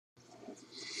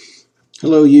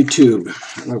Hello YouTube.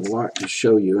 I have a lot to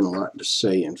show you and a lot to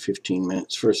say in 15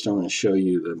 minutes. First I'm going to show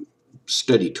you the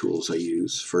study tools I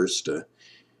use. First,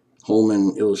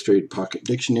 Holman Illustrated Pocket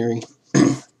Dictionary,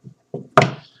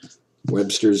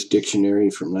 Webster's Dictionary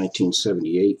from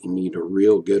 1978. You need a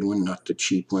real good one, not the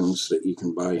cheap ones that you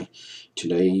can buy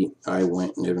today. I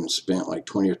went and spent like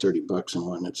 20 or 30 bucks on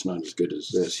one that's not as good as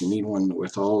this. You need one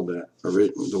with all the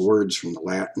words from the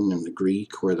Latin and the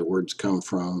Greek, where the words come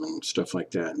from and stuff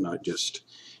like that, not just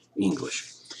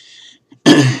English.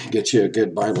 Get you a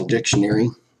good Bible dictionary.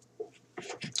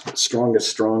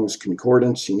 Strong's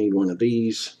Concordance, you need one of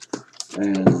these.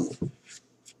 And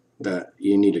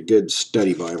you need a good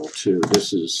study Bible too.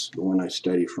 This is the one I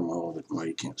study from all of it. Well,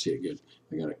 you can't see it good.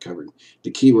 I got it covered. The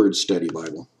Keyword Study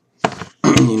Bible.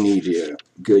 You need a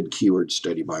good Keyword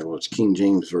Study Bible. It's King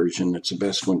James Version. It's the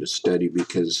best one to study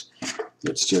because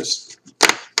it's just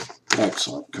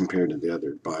excellent compared to the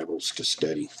other Bibles to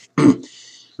study.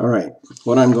 All right,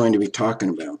 what I'm going to be talking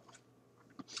about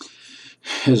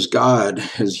is God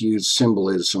has used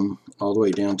symbolism all the way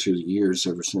down through the years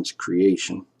ever since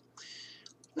creation.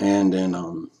 And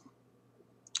in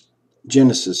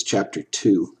Genesis chapter 2,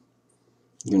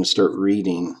 you're going to start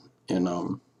reading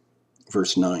in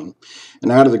verse 9.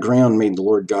 And out of the ground made the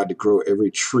Lord God to grow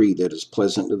every tree that is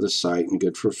pleasant to the sight and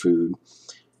good for food.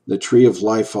 The tree of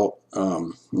life,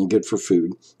 good for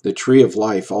food. The tree of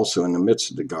life also in the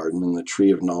midst of the garden, and the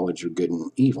tree of knowledge of good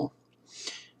and evil.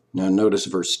 Now notice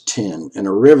verse 10. And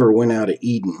a river went out of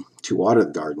Eden to water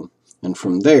the garden, and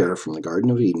from there, from the Garden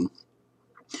of Eden,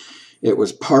 it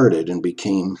was parted and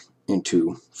became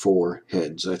into 4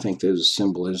 heads. I think there's a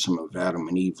symbolism of Adam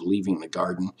and Eve leaving the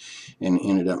garden, and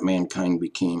ended up mankind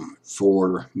became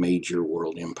 4 major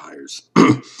world empires.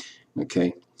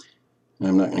 Okay,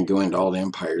 I'm not going to go into all the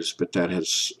empires, but that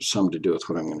has some to do with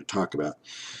what I'm going to talk about.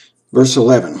 Verse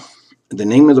 11. The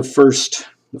name of the first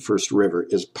river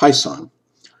is Pison.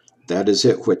 That is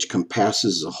it which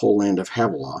compasses the whole land of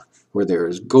Havilah, where there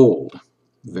is gold.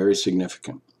 Very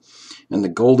significant. And the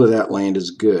gold of that land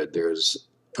is good. There's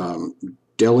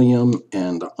bdellium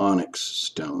and the onyx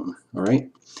stone. All right?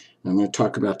 I'm going to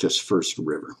talk about this first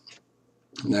river.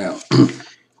 Now,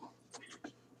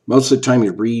 most of the time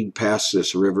you read past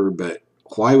this river, but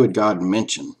why would God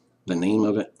mention the name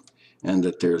of it, and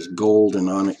that there's gold and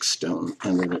onyx stone,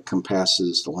 and that it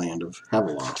compasses the land of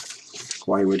Havilah?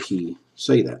 Why would he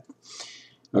say that?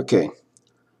 Okay.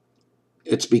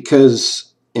 It's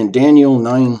because in Daniel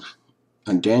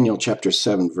chapter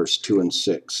 7, verse 2 and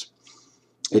 6,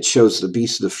 it shows the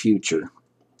beast of the future,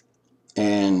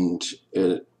 and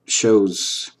it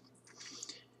shows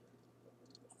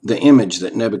the image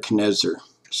that Nebuchadnezzar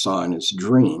saw in his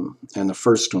dream, and the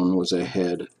first one was a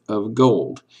head of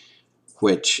gold,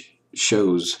 which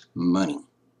shows money.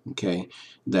 Okay,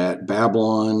 that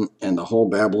Babylon and the whole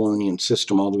Babylonian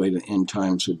system all the way to the end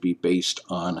times would be based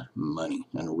on money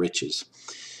and riches.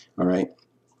 All right.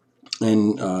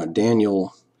 And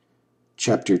Daniel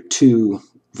chapter 2,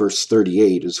 verse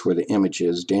 38 is where the image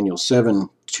is. Daniel 7,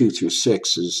 2 through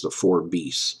 6 is the 4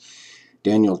 beasts.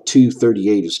 Daniel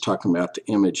 2:38 is talking about the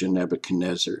image of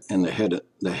Nebuchadnezzar, and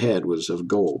the head was of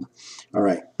gold. All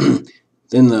right.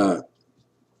 Then the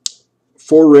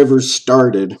 4 rivers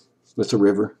started with the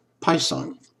river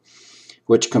Pison,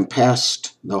 which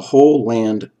compassed the whole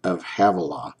land of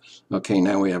Havilah. Okay,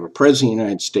 now we have a president of the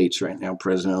United States right now,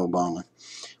 President Obama.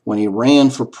 When he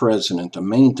ran for president, the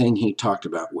main thing he talked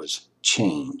about was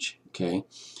change. Okay,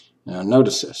 now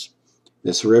notice this.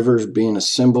 This river being a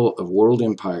symbol of world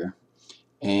empire,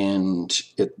 and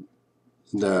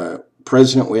the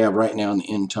president we have right now in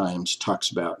the end times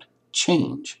talks about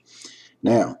change.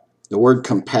 Now, the word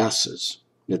compasses,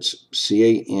 it's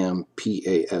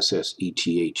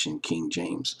C-A-M-P-A-S-S-E-T-H in King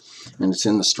James, and it's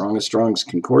in the Strong's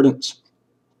Concordance.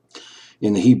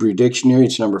 In the Hebrew Dictionary,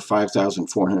 it's number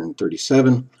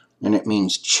 5437, and it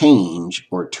means change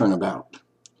or turn about.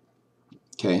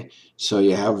 Okay, so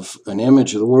you have an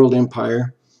image of the world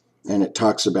empire, and it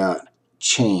talks about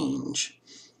change.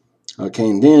 Okay,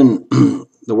 and then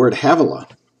the word Havilah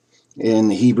in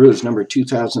the Hebrew is number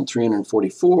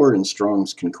 2344 in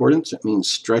Strong's Concordance. It means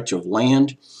stretch of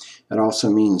land. It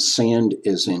also means sand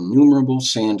is innumerable.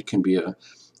 Sand can be a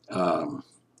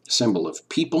symbol of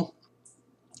people,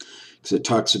 because it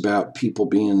talks about people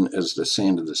being as the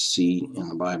sand of the sea in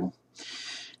the Bible.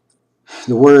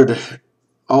 The word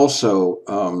also,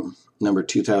 number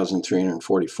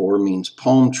 2344, means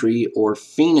palm tree or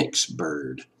phoenix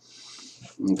bird.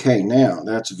 Okay, now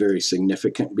that's very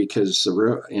significant, because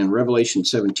in Revelation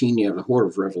 17, you have the whore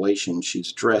of Revelation.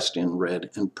 She's dressed in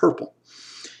red and purple.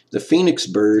 The phoenix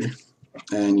bird,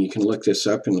 and you can look this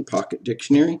up in the Pocket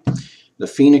Dictionary, the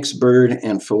phoenix bird,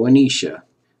 and Phoenicia.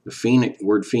 The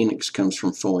word phoenix comes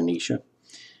from Phoenicia.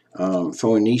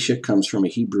 Phoenicia comes from a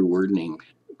Hebrew word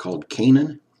called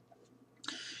Canaan.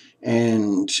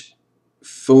 And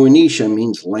Phoenicia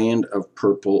means land of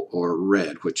purple or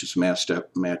red, which is matched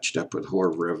up with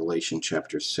Horror of Revelation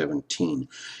chapter 17.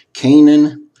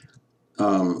 Canaan,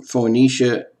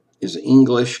 Phoenicia is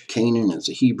English. Canaan is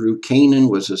a Hebrew. Canaan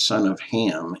was the son of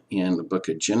Ham in the book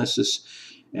of Genesis.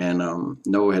 And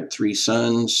Noah had 3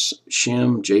 sons,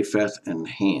 Shem, Japheth, and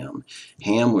Ham.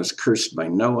 Ham was cursed by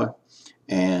Noah.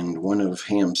 And one of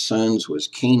Ham's sons was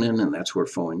Canaan, and that's where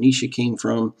Phoenicia came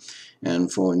from.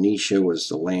 And Phoenicia was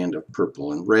the land of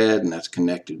purple and red, and that's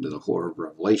connected to the Horror of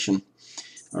Revelation.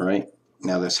 All right.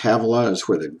 Now this Havilah is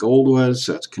where the gold was,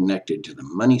 so it's connected to the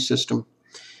money system,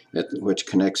 which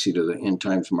connects you to the end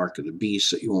times mark of the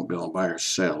beast, that you won't be able to buy or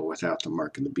sell without the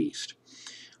mark of the beast.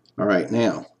 All right.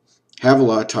 Now,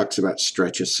 Havilah talks about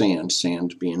stretch of sand,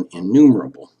 sand being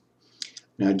innumerable.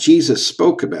 Now, Jesus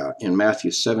spoke about, in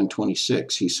Matthew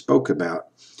 7:26, he spoke about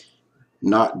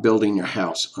not building your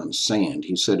house on sand.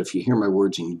 He said, if you hear my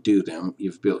words and you do them,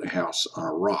 you've built your house on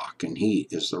a rock, and he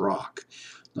is the rock.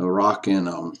 The rock in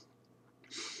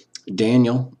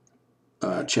Daniel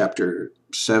chapter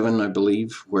 7, I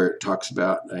believe, where it talks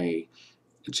about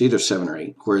it's either 7 or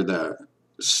 8, where the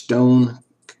stone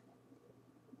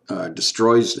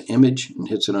destroys the image and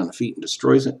hits it on the feet and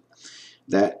destroys it.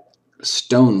 That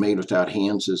stone made without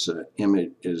hands is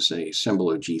a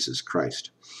symbol of Jesus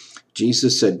Christ.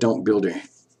 Jesus said, don't build your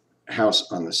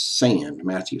house on the sand,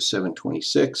 Matthew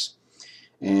 7:26.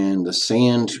 And the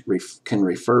sand can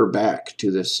refer back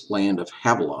to this land of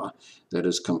Havilah that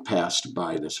is compassed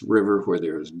by this river where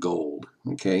there is gold,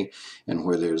 okay, and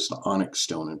where there's the onyx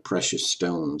stone and precious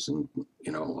stones and,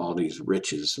 all these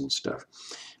riches and stuff.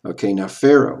 Okay, now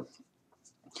Pharaoh.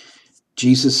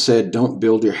 Jesus said, don't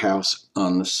build your house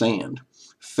on the sand.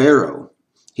 Pharaoh,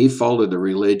 he followed the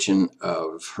religion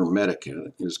of Hermetica.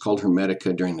 It was called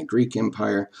Hermetica during the Greek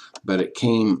Empire, but it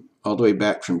came all the way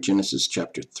back from Genesis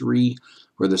chapter 3,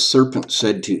 where the serpent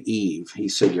said to Eve, he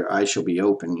said, your eyes shall be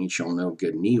open, you shall know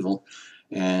good and evil.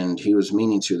 And he was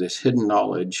meaning through this hidden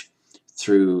knowledge,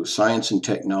 through science and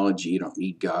technology, you don't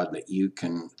need God, that you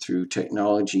can, through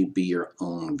technology, be your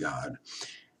own God.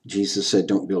 Jesus said,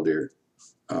 don't build your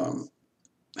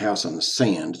house on the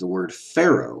sand. The word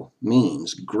Pharaoh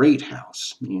means great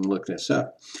house. You can look this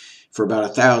up. For about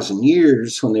 1,000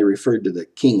 years, when they referred to the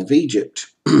king of Egypt,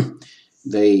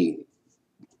 they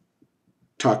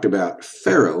talked about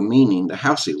Pharaoh meaning the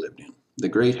house he lived in, the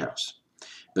great house.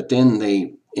 But then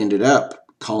they ended up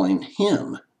calling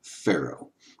him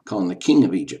Pharaoh, calling the king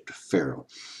of Egypt Pharaoh.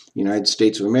 United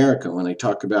States of America, when they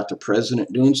talk about the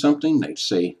president doing something, they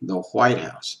say the White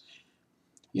House.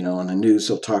 On the news,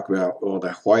 they'll talk about, well,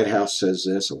 the White House says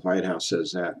this, the White House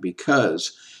says that,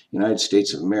 because United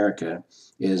States of America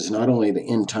is not only the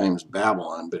end times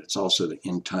Babylon, but it's also the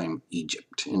end time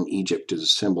Egypt. And Egypt is a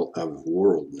symbol of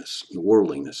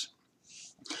worldliness.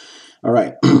 All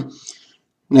right.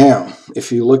 Now,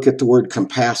 if you look at the word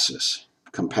compasseth,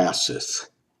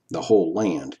 the whole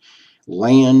land.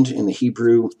 Land in the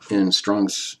Hebrew in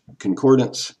Strong's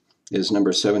Concordance is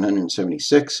number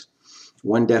 776.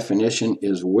 One definition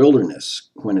is wilderness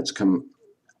when it's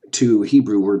two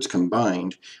Hebrew words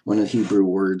combined. One of the Hebrew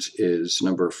words is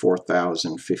number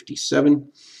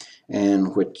 4057,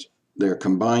 and which they're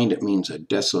combined, it means a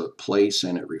desolate place,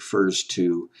 and it refers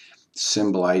to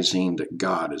symbolizing that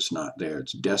God is not there.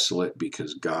 It's desolate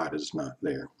because God is not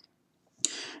there.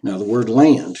 Now the word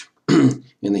land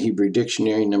in the Hebrew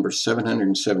dictionary, number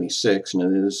 776, and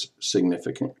it is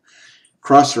significant,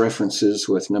 cross-references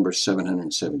with number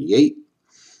 778.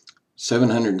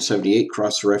 778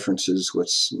 cross-references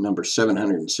with number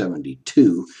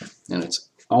 772, and it's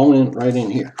all right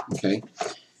in here, okay?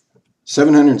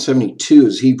 772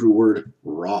 is Hebrew word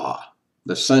Ra,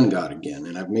 the sun god again,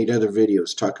 and I've made other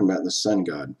videos talking about the sun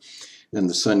god and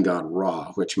the sun god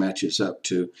Ra, which matches up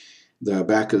to the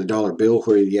back of the dollar bill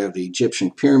where you have the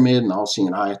Egyptian pyramid and the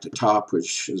all-seeing eye at the top,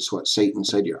 which is what Satan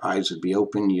said, your eyes would be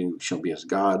open, you shall be as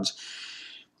gods.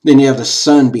 Then you have the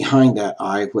sun behind that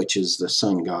eye, which is the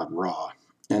sun god Ra.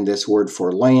 And this word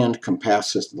for land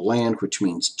compasseth the land, which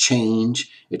means change.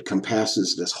 It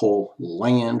compasses this whole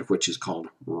land, which is called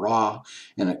Ra,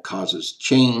 and it causes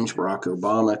change. Barack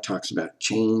Obama talks about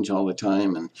change all the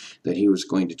time, and that he was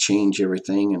going to change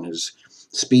everything. In his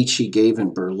speech he gave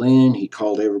in Berlin, he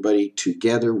called everybody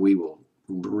together. We will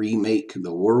remake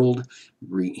the world.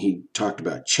 He talked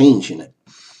about changing it.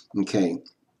 Okay.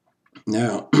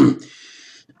 Now,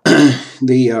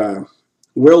 the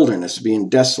wilderness being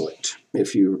desolate,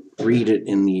 if you read it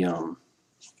in the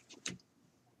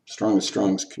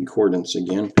Strong's Concordance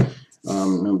again.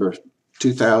 Number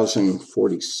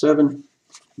 2047.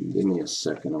 Give me a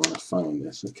second. I want to find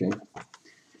this, okay?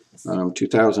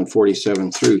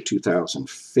 2047 through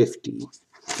 2050.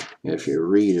 If you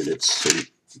read it, it's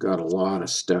got a lot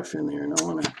of stuff in there, and I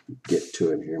want to get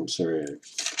to it here. I'm sorry I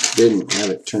didn't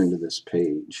have it turned to this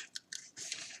page.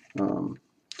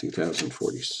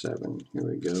 2047. Here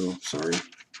we go. Sorry.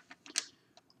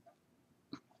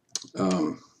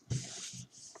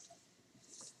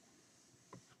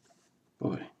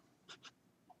 Boy.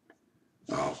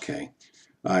 Okay.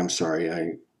 I'm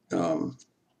sorry.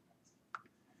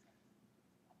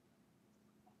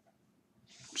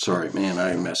 Sorry, man.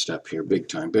 I messed up here big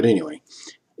time. But anyway,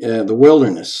 the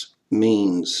wilderness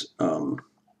means to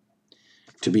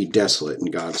be desolate,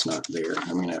 and God's not there.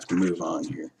 I'm going to have to move on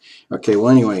here. Okay. Well,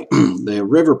 anyway, the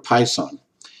river Pison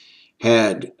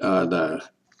had the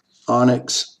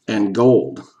onyx and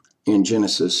gold in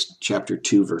Genesis chapter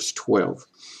 2, verse 12.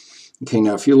 Okay,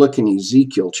 now if you look in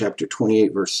Ezekiel chapter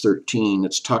 28, verse 13,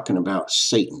 it's talking about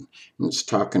Satan. And it's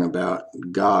talking about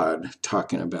God,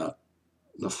 talking about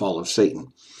the fall of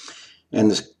Satan.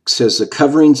 And it says the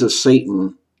coverings of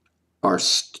Satan are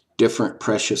different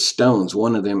precious stones.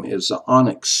 One of them is the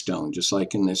onyx stone, just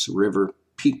like in this river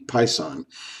Pison.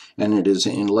 And it is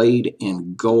inlaid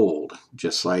in gold,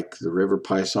 just like the river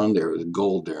Pison. There is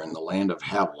gold there in the land of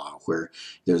Havilah, where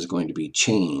there's going to be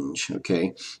change.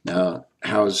 Okay, now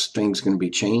how is things going to be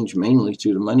changed? Mainly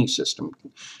through the money system.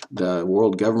 The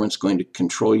world government's going to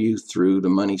control you through the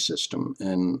money system.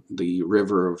 And the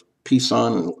river of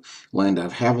Pison, and land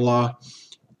of Havilah,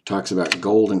 talks about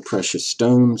gold and precious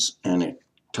stones, and it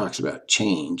talks about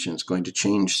change, and it's going to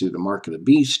change through the mark of the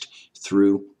beast,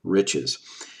 through riches.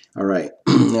 All right,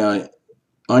 now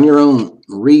on your own,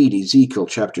 read Ezekiel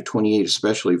chapter 28,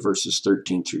 especially verses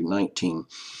 13 through 19.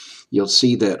 You'll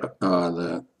see that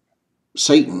the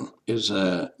Satan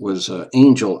was an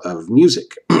angel of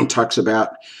music. It talks about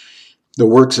the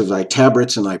works of thy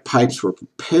tabrets and thy pipes were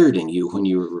prepared in you when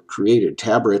you were created.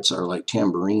 Tabrets are like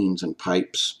tambourines, and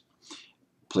pipes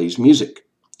plays music.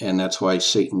 And that's why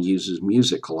Satan uses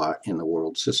music a lot in the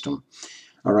world system.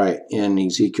 All right, in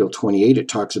Ezekiel 28, it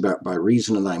talks about by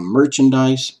reason of thy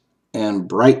merchandise and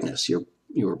brightness. You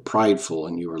were prideful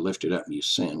and you were lifted up and you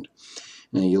sinned.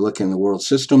 And you look in the world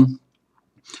system,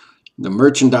 the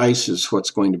merchandise is what's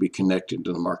going to be connected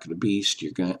to the mark of the beast.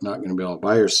 You're not going to be able to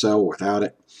buy or sell without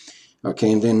it.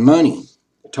 Okay, and then money.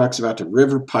 It talks about the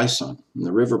river Pison. And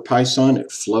the river Pison,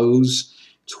 it flows.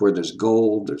 It's where there's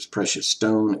gold, there's precious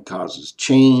stone. It causes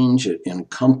change. It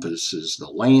encompasses the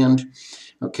land.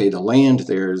 Okay, the land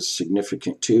there is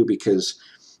significant too, because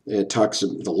it talks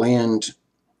of the land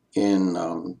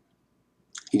in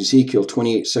Ezekiel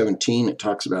 28:17. It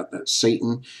talks about that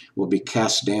Satan will be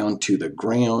cast down to the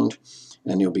ground,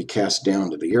 and he'll be cast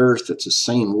down to the earth. It's the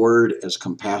same word as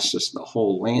compasses the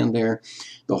whole land there.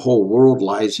 The whole world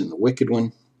lies in the wicked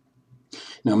one.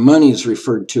 Now, money is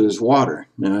referred to as water.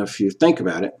 Now, if you think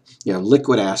about it, you have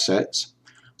liquid assets,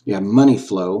 you have money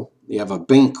flow, you have a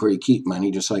bank where you keep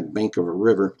money, just like bank of a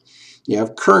river. You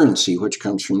have currency, which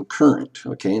comes from current,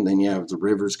 okay? And then you have the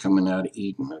rivers coming out of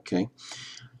Eden, okay?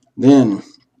 Then,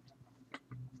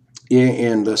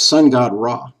 in the sun god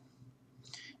Ra,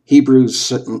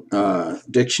 Hebrews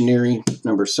dictionary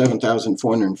number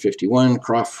 7,451,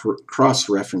 cross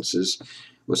references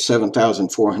was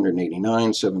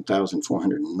 7,489,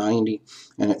 7,490,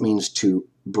 and it means to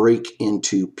break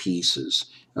into pieces,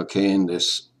 okay? And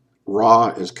this Ra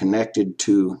is connected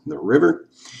to the river.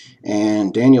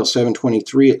 And Daniel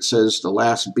 7:23, it says the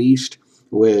last beast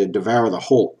would devour the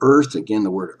whole earth. Again,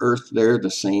 the word earth there,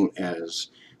 the same as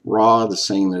Ra, the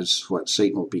same as what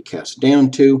Satan will be cast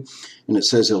down to. And it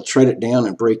says he'll tread it down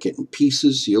and break it in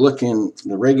pieces. You look in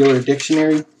the regular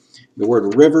dictionary, the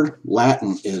word river,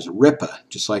 Latin is ripa,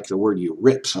 just like the word you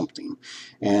rip something.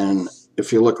 And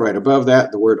if you look right above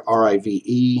that, the word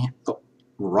R-I-V-E,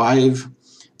 rive.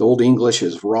 The Old English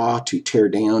is raw, to tear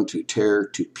down, to tear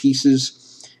to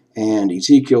pieces. And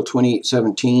Ezekiel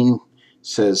 28:17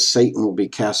 says Satan will be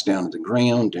cast down to the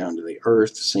ground, down to the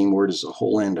earth. The same word as the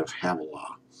whole land of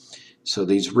Havilah. So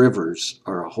these rivers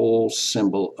are a whole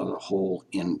symbol of the whole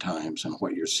end times and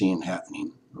what you're seeing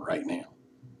happening right now.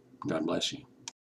 God bless you.